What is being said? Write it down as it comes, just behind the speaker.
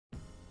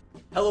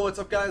Hello, what's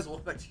up guys?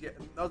 Welcome back to yet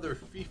another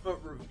FIFA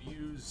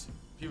reviews,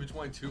 FIFA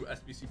 22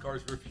 SBC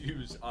cards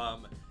reviews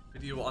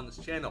video on this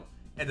channel.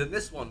 And in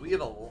this one, we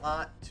have a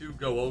lot to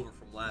go over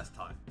from last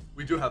time.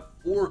 We do have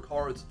 4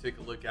 cards to take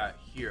a look at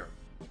here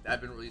that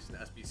have been released in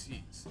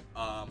SBCs.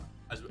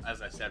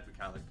 As I said, we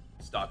kind of like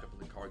stock up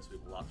on the cards, so we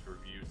have a lot to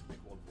review to make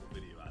one full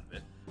video out of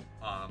it.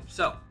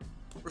 So,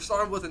 we're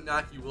starting with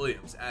Iñaki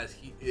Williams, as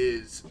he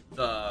is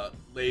the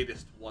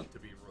latest one to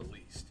be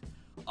released.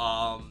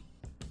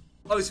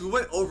 Obviously, we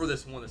went over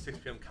this in one of the 6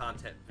 p.m.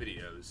 content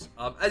videos.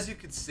 As you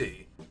can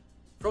see,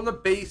 from the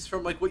base,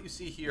 from like what you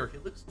see here, he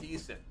looks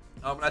decent.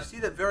 And I see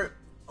that a lot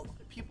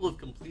of people have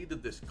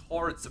completed this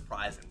card,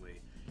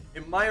 surprisingly.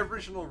 And my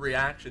original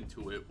reaction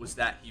to it was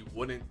that he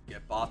wouldn't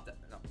get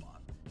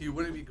he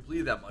wouldn't be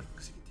completed that much,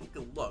 because if you take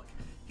a look,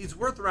 he's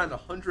worth around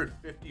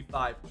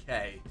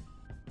 155k. You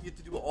have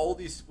to do all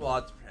these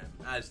squads for him.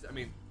 I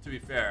mean, to be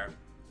fair,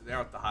 they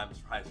aren't the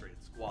highest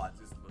rated squads.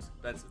 It's the most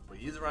expensive, but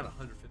he's around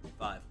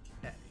 155k.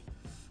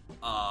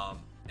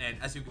 And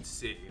as you can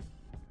see,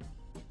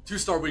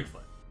 2-star weak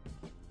foot.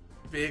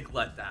 Big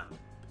letdown.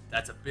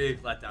 That's a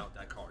big letdown with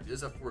that card. He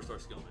does have 4-star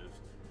skill moves.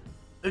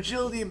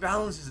 Agility and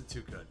balance isn't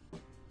too good.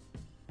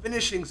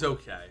 Finishing's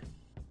okay.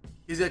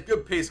 He's got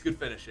good pace, good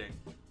finishing.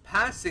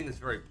 Passing is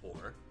very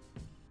poor.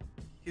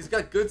 He's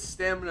got good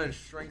stamina and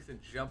strength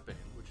and jumping,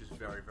 which is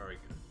very, very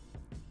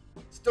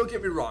good. So don't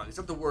get me wrong, he's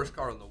not the worst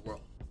card in the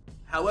world.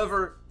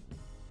 However,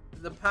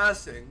 the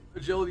passing,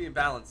 agility, and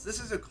balance, this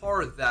is a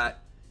card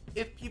that,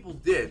 if people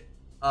did,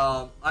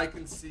 I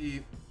can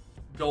see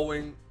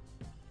going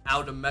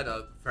out of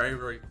meta very,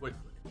 very quickly.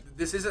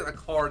 This isn't a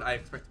card I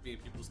expect to be in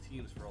people's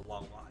teams for a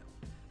long while.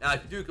 Now,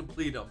 if you do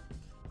complete him,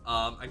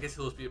 I guess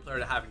he'll just be a player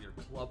to have in your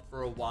club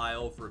for a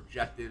while, for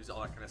objectives,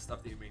 all that kind of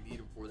stuff that you may need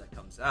him for that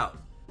comes out.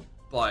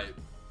 But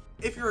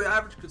if you're an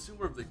average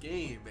consumer of the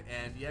game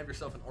and you have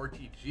yourself an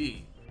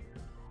RTG,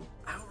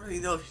 I don't really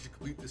know if you should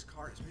complete this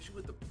card, especially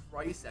with the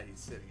price that he's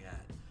sitting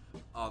at.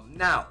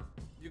 Now,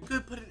 you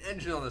could put an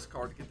engine on this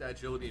card to get that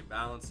agility and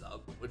balance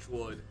up, which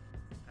would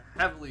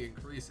heavily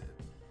increase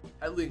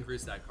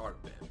that card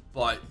a bit,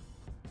 but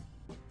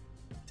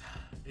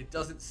it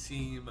doesn't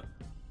seem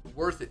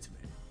worth it to me,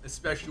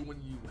 especially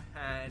when you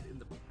had in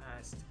the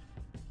past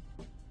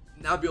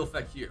Nabil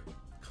Fekir,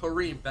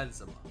 Karim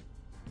Benzema.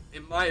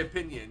 In my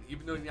opinion,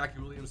 even though Iñaki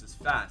Williams is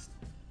fast,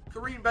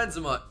 Karim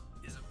Benzema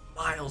is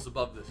miles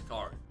above this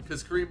card,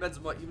 because Karim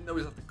Benzema, even though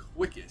he's not the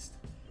quickest,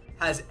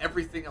 has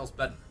everything else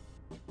better.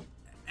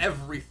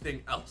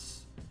 Everything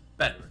else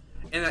better.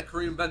 And that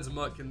Karim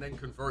Benzema can then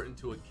convert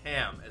into a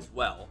cam as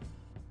well,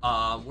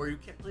 where you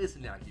can't play as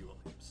Iñaki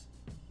Williams.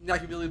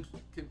 Iñaki Williams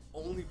can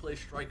only play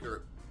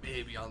striker,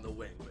 maybe on the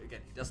wing, but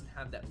again, he doesn't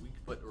have that weak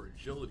foot or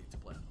agility to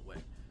play on the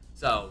wing.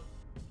 So,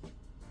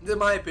 in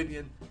my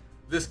opinion,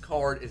 this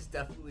card is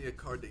definitely a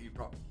card that you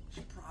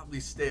should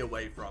probably stay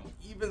away from,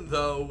 even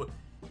though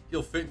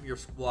he'll fit in your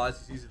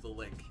squads, he's easy to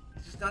link.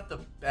 He's just not the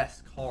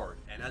best card,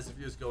 and as the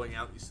video's going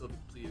out, you still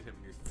haven't completed him,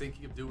 and you're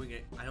thinking of doing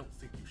it. I don't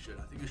think you should.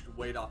 I think you should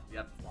wait off if you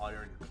have the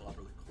flyer in your club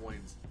or the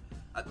coins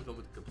at the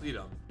moment to complete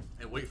him,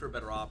 and wait for a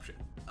better option,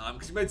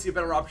 because you might see a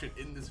better option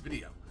in this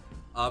video.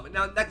 And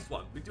now, next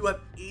one, we do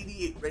have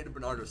 88 rated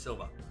Bernardo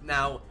Silva.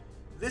 Now,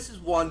 this is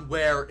one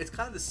where it's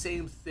kind of the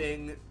same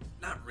thing,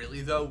 not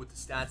really though, with the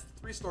stats.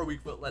 The 3-star weak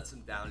foot lets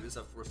him down. He does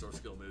have 4-star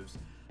skill moves.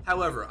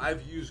 However,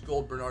 I've used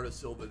Gold Bernardo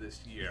Silva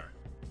this year,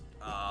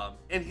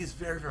 and he's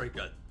very, very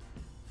good.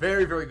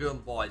 Very, very good on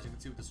the ball, as you can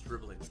see with his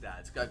dribbling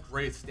stats. Got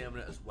great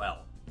stamina as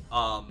well.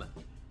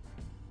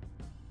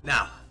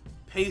 Now,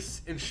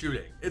 pace and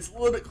shooting. It's a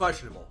little bit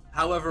questionable.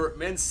 However,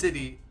 Man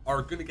City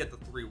are going to get the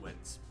 3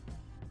 wins,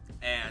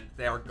 and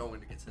they are going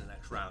to get to the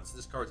next round. So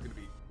this card is going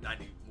to be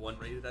 91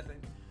 rated, I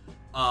think.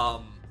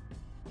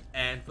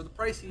 And for the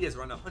price he is,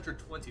 around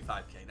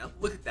 125k. Now,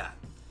 look at that.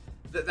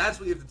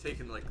 That's what you have to take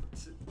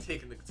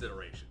into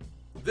consideration.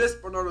 This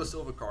Bernardo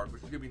Silva card,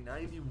 which is going to be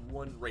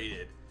 91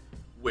 rated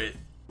with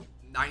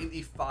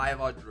 95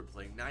 on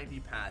dribbling,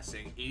 90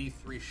 passing,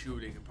 83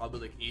 shooting, and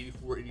probably like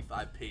 84,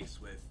 85 pace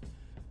with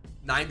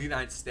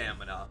 99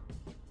 stamina,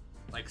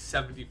 like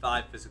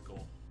 75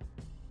 physical,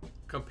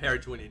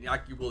 compared to an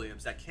Iñaki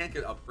Williams that can't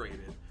get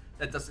upgraded,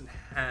 that doesn't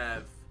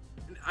have...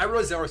 And I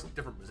realize there are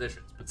different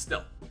positions, but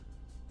still.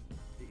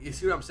 You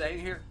see what I'm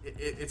saying here?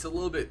 It's a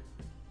little bit...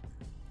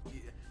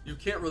 You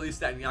can't release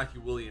that Iñaki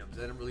Williams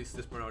and then release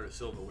this Bernardo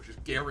Silva, which is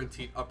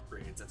guaranteed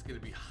upgrades. That's going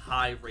to be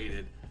high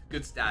rated,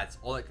 good stats,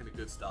 all that kind of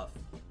good stuff.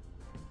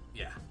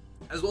 Yeah.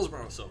 As well as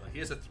Bernardo Silva. He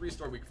has a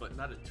 3-star weak foot,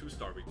 not a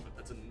 2-star weak foot.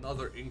 That's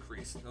another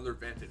increase, another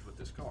advantage with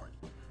this card.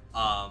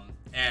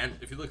 And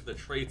if you look at the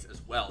traits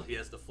as well, he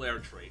has the flare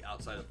trait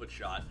outside of foot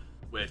shot,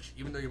 which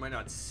even though you might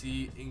not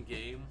see in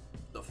game,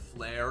 the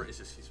flare is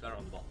just, he's better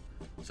on the ball.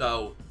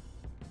 So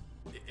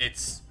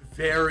it's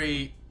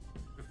very,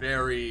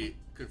 very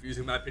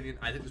confusing in my opinion.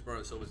 I think this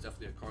Bernardo Silva is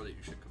definitely a card that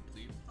you should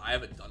complete. I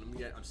haven't done them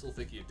yet. I'm still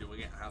thinking of doing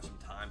it. I have some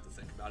time to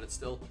think about it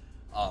still.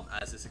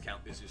 As this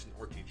account is just an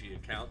RTG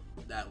account,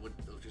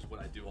 which is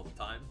what I do all the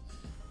time.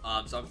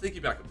 So I'm thinking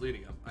about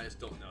completing them. I just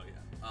don't know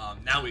yet.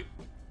 Now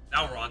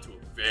we're on to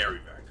a very,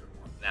 very good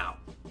one. Now,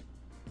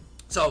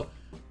 so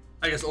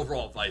I guess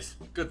overall advice: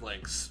 good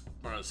links.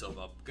 Bernardo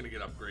Silva gonna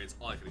get upgrades.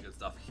 All that kind of good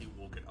stuff. He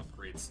will get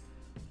upgrades.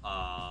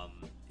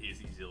 He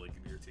is easy to link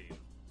into your team.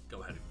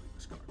 Go ahead and leave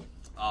this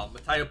card.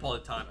 Matteo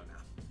Politano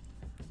now,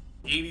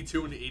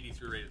 82 in the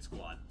 83 rated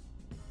squad.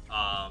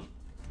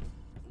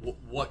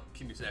 What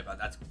can you say about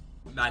that?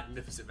 That's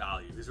magnificent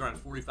value. He's around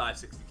 45,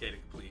 60k to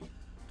complete,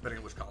 depending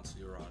on which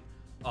console you're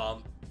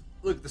on.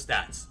 Look at the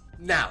stats.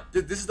 Now,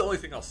 this is the only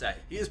thing I'll say.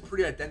 He is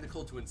pretty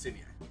identical to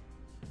Insigne.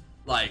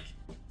 Like,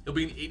 he'll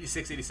be an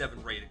 86,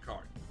 87 rated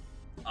card.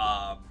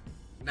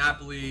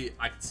 Napoli,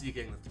 I can see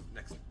getting the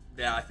next.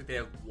 Yeah, I think they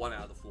have 1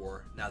 out of the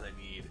 4. Now they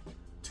need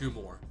 2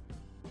 more.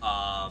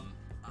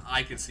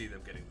 I can see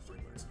them getting the 3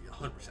 wins.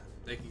 100%.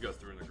 They can go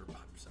through in the group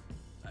 100%.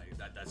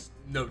 That's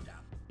no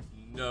doubt.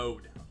 No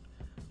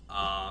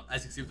doubt.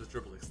 As you can see with those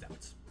dribbling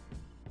stats.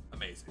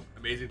 Amazing.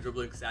 Amazing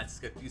dribbling stats. He's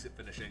got decent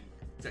finishing.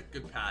 He's got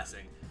good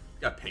passing. He's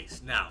got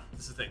pace. Now,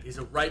 this is the thing. He's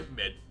a right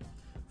mid.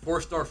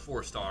 4-star,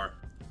 4-star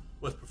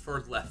with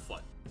preferred left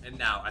foot. And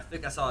now, I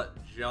think I saw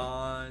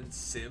John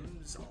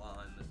Sims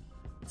on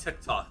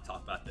TikTok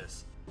talk about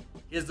this.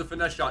 He has the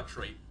finesse shot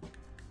trait.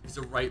 He's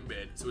a right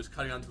mid, so he's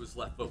cutting onto his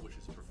left foot, which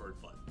is his preferred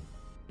foot.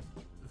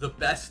 The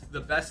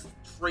best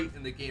trait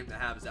in the game to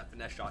have is that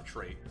finesse shot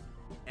trait.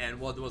 And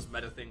one of the most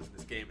meta things in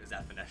this game is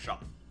that finesse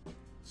shot.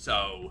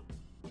 So,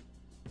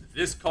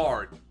 this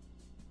card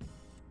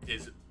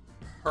is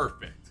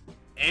perfect.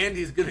 And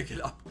he's going to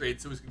get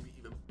upgrades, so he's going to be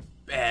even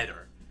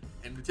better.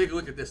 And to take a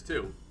look at this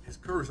too, his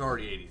curve's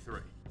already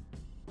 83.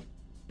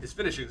 His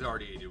finishing's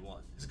already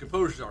 81. His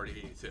composure's already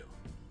 82.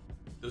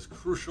 Those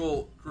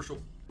crucial,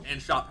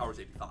 and shot power's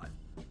 85.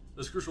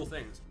 Those crucial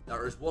things that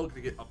are as well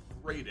going to get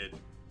upgraded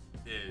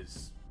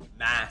is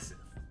massive.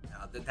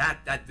 Now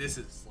this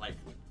is like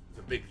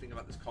the big thing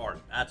about this card.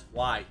 That's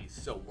why he's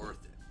so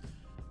worth it.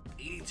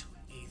 82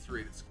 and 83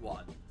 rated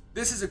squad.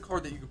 This is a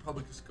card that you could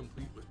probably just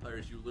complete with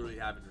players you literally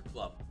have in your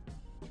club.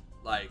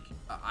 Like,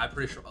 I'm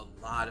pretty sure a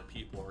lot of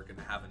people are going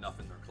to have enough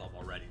in their club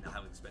already, not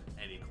having to spend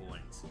any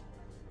coins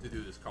to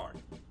do this card.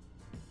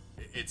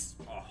 It's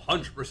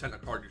 100% a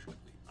card you should complete.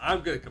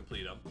 I'm going to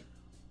complete them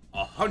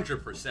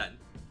 100%.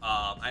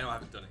 I know I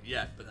haven't done it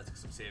yet, but that's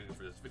because I'm saving it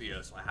for this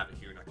video, so I have it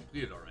here and I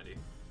completed already.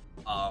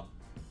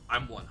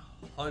 I'm 100%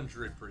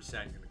 going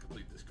to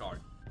complete this card.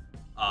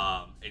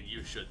 And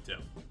you should too,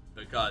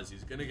 because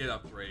he's going to get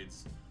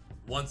upgrades.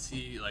 Once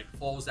he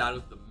falls out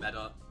of the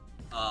meta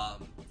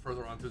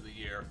further on through the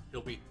year,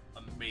 he'll be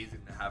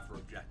amazing to have for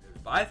objectives.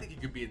 But I think he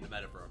could be in the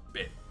meta for a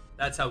bit.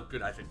 That's how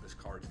good I think this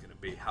card is going to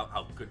be,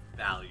 how good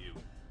value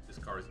this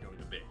card is going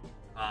to be.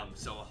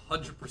 So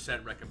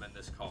 100% recommend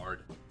this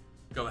card.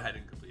 Go ahead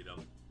and complete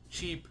him.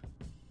 Cheap,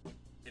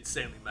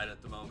 insanely meta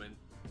at the moment.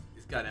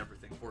 He's got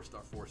everything,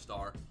 4-star,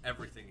 4-star,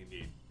 everything you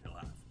need, he'll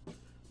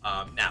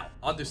have. Now,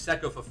 on to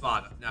Seko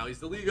Fofana. Now, he's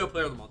the Liga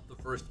Player of the Month, the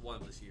first one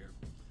of this year.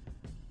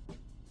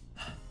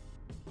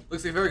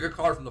 Looks like a very good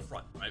card from the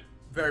front, right?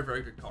 Very,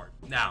 very good card.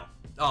 Now,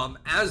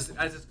 as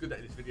it's good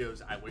that these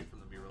videos, I wait for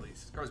them to be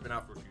released. This card's been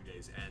out for a few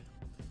days, and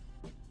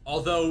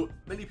although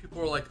many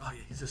people are like, oh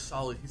yeah, he's a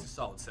solid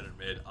center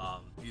mid.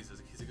 He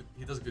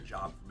does a good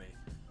job for me.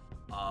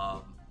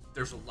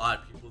 There's a lot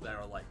of people that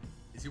are like,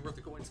 is he worth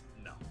the coins?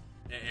 No.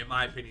 In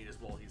my opinion as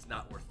well, he's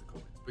not worth the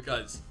coins,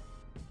 because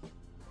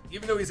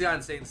even though he's got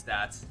insane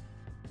stats,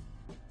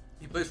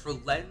 he plays for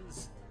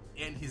Lens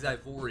and he's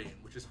Ivorian,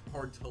 which is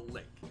hard to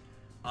link.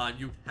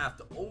 You'd have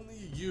to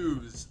only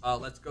use,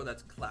 let's go,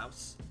 that's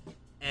Klaus,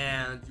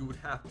 and you would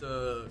have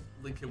to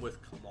link him with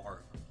Kamara,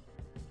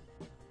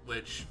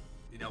 which,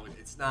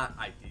 it's not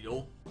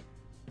ideal,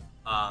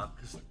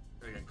 because,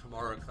 again,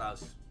 Kamara and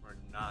Klaus are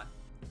not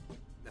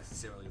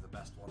necessarily the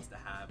best ones to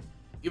have.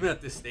 Even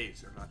at this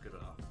stage, they're not good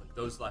enough. Like,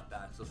 those left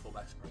backs, those full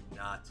backs are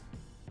not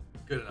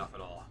good enough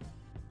at all.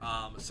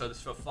 So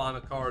this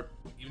Fofana card,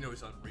 even though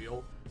he's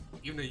unreal,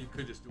 even though you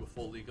could just do a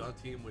full League on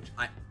team, which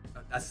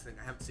that's the thing,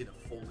 I haven't seen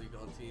a full League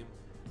on team.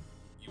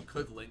 You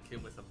could link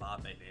him with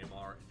Mbappe,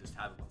 Neymar, and just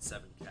have him on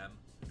 7 chem.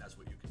 That's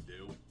what you can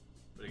do.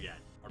 But again,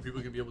 are people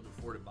going to be able to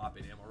afford Mbappe,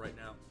 Neymar right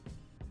now?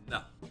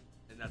 No.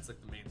 And that's like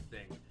the main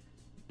thing.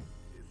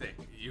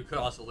 You could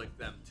also link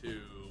them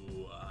to,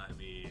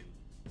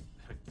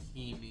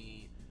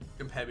 Hakimi,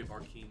 Kempembe,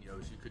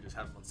 Marquinhos. You could just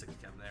have them on 6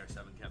 chem there,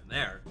 7 chem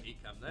there,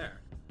 8 chem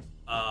there.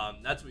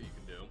 That's what you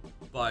can do.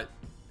 But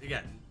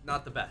again,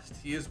 not the best.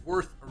 He is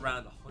worth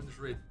around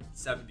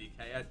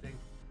 170k, I think.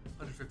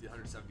 150,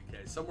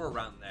 170k, somewhere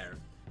around there.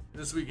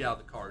 And this week out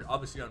of the card,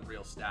 obviously on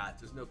real stats,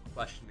 there's no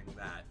questioning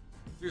that.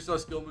 3-star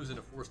skill moves in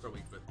a 4-star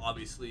weak foot.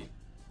 Obviously,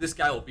 this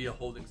guy will be a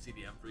holding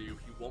CDM for you.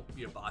 He won't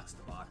be a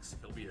box-to-box.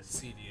 He'll be a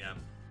CDM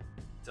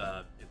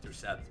to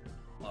intercept,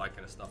 all that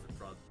kind of stuff in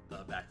front,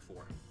 back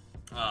 4.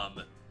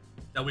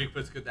 That weak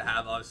foot's good to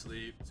have,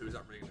 obviously, so he's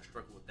not really going to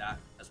struggle with that,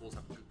 as well as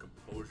having good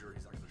composure.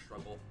 He's not going to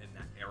struggle in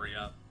that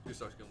area.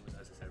 2-star skill moves,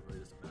 as I said, really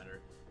doesn't matter.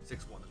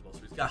 6'1" as well, so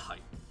he's got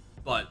height.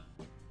 But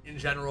in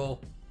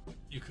general,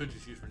 you could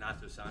just use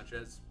Renato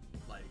Sanchez.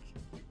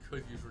 You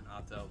could use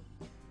Renato.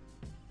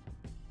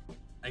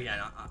 again,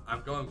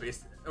 I'm going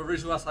based.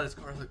 Originally, outside this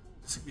card, I was like,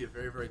 this could be a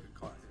very, very good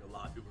card. I think a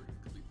lot of people are going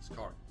to complete this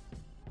card.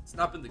 It's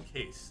not been the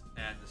case,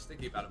 and just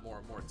thinking about it more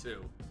and more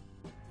too.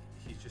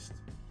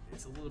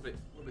 It's a little bit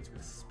too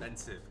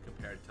expensive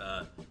compared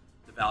to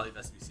the value of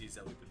SBCs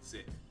that we've been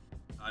seeing.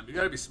 You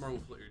got to be smart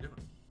with what you're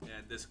doing,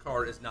 and this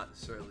card is not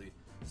necessarily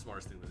the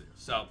smartest thing to do.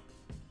 So,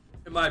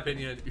 in my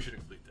opinion, you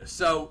shouldn't complete this.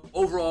 So,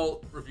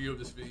 overall review of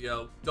this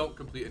video: don't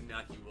complete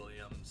Iñaki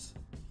Williams,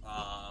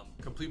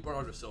 complete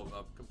Bernardo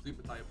Silva, complete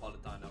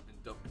Politano,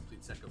 and don't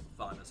complete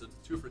Fofana. So it's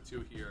a 2 for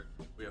 2 here.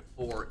 We have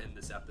 4 in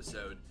this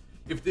episode.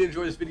 If you did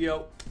enjoy this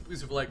video,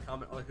 please leave a like,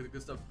 comment, all that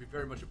good stuff. It would be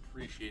very much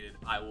appreciated.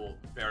 I will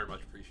very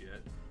much appreciate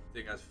it.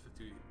 Thank you guys for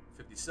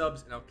 50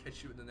 subs, and I'll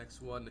catch you in the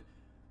next one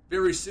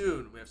very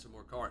soon. We have some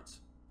more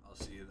cards. I'll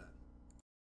see you then.